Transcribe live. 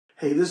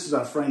Hey, this is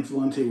Frank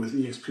Valente with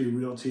eXp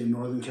Realty in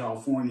Northern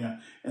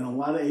California, and a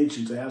lot of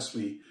agents ask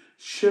me,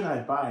 should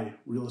I buy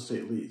real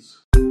estate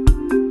leads? I'm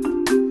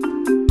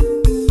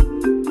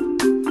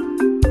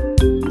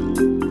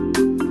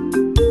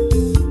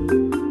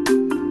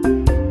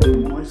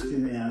always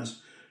getting asked,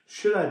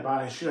 should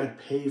I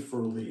pay for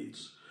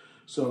leads?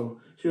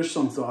 So here's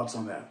some thoughts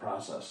on that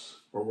process,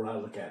 or what I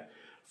look at.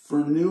 For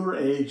newer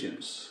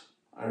agents,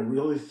 I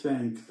really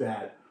think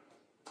that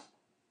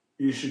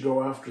you should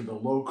go after the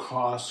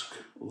low-cost,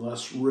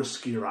 less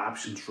riskier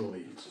options for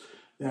leads.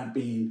 That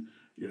being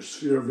your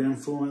sphere of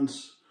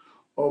influence,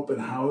 open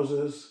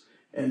houses,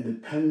 and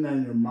depending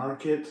on your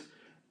market,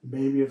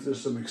 maybe if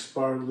there's some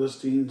expired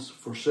listings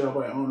for sale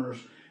by owners.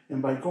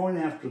 And by going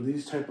after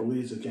these type of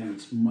leads, again,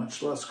 it's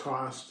much less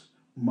cost,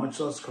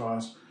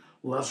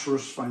 less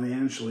risk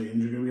financially,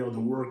 and you're going to be able to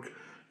work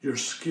your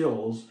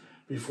skills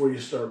before you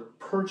start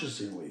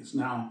purchasing leads.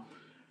 Now,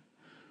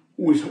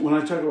 when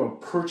I talk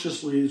about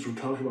purchase leads, we're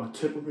talking about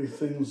typically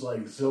things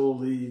like Zillow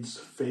leads,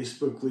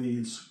 Facebook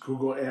leads,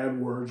 Google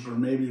AdWords, or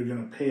maybe you're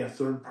going to pay a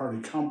third-party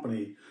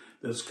company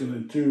that's going to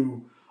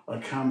do a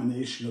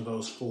combination of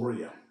those for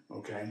you,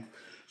 okay?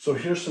 So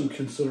here's some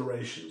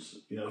considerations.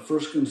 The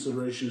first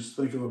consideration is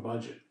think of a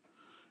budget.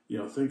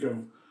 Think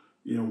of,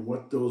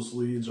 what those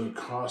leads are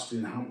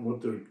costing,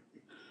 what they're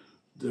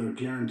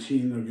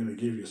guaranteeing they're going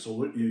to give you.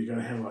 So you got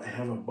to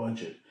have a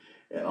budget.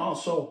 And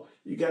also,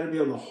 you got to be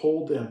able to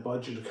hold that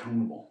budget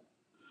accountable.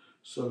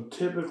 So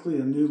typically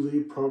a new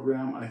lead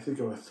program, I think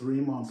of a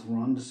 3-month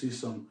run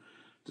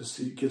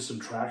to get some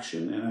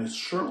traction. And I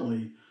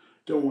certainly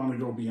don't want to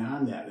go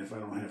beyond that if I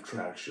don't have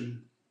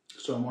traction.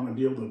 So I want to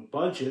be able to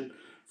budget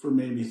for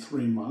maybe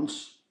 3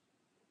 months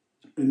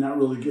and not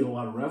really get a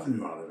lot of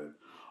revenue out of it.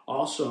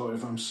 Also,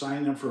 if I'm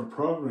signing up for a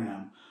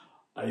program,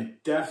 I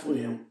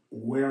definitely am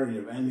wary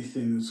of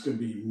anything that's going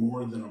to be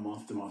more than a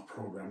month-to-month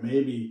program.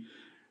 Maybe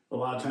a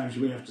lot of times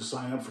you may have to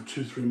sign up for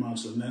 2-3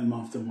 months and then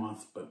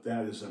month-to-month, but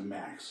that is a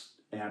max.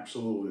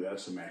 Absolutely,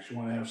 that's a max. You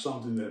want to have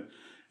something that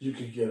you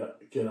can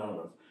get out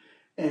of.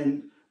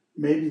 And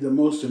maybe the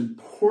most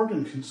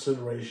important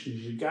consideration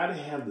is you got to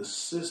have the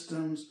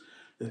systems,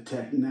 the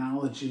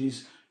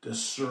technologies to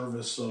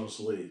service those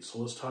leads. So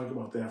let's talk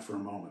about that for a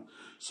moment.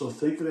 So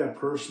think of that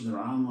person,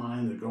 they're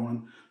online,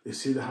 they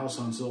see the house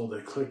on Zillow,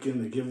 they click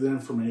in, they give their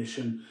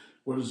information.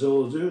 What does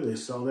Zillow do? They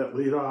sell that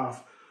lead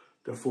off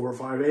to 4 or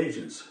 5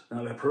 agents.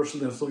 Now that person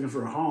that's looking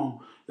for a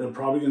home, they're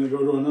probably going to go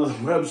to another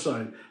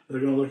website.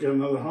 They're going to look at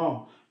another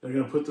home. They're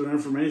going to put their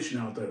information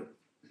out there.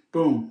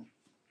 Boom.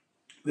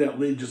 That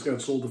lead just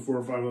got sold to 4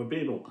 or 5 other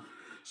people.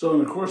 So in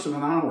the course of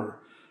an hour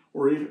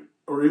or even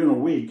a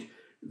week,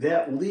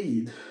 that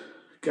lead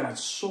got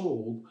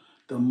sold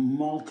to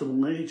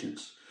multiple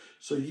agents.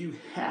 So you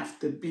have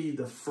to be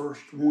the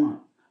first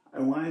one.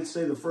 And when I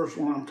say the first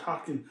one, I'm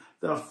talking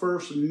the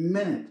first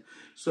minute.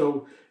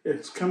 So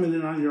it's coming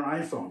in on your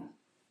iPhone.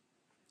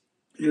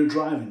 You're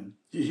driving.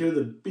 You hear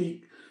the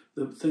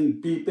thing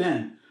beep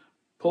in.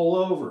 Pull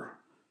over.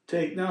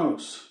 Take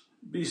notes.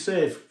 Be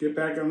safe. Get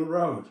back on the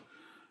road.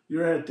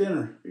 You're at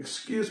dinner.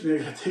 Excuse me, I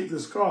got to take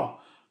this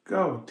call.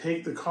 Go.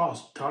 Take the call.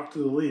 Talk to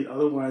the lead.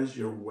 Otherwise,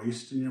 you're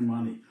wasting your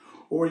money.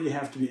 Or you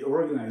have to be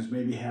organized.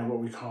 Maybe have what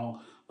we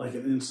call like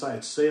an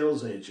inside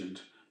sales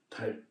agent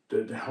type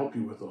to help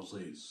you with those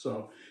leads.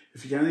 So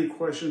if you got any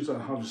questions on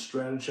how to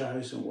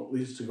strategize and what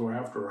leads to go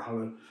after, or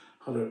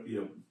how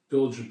to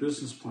build your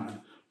business plan,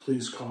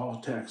 please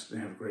call, text,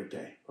 and have a great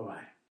day.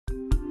 Bye-bye.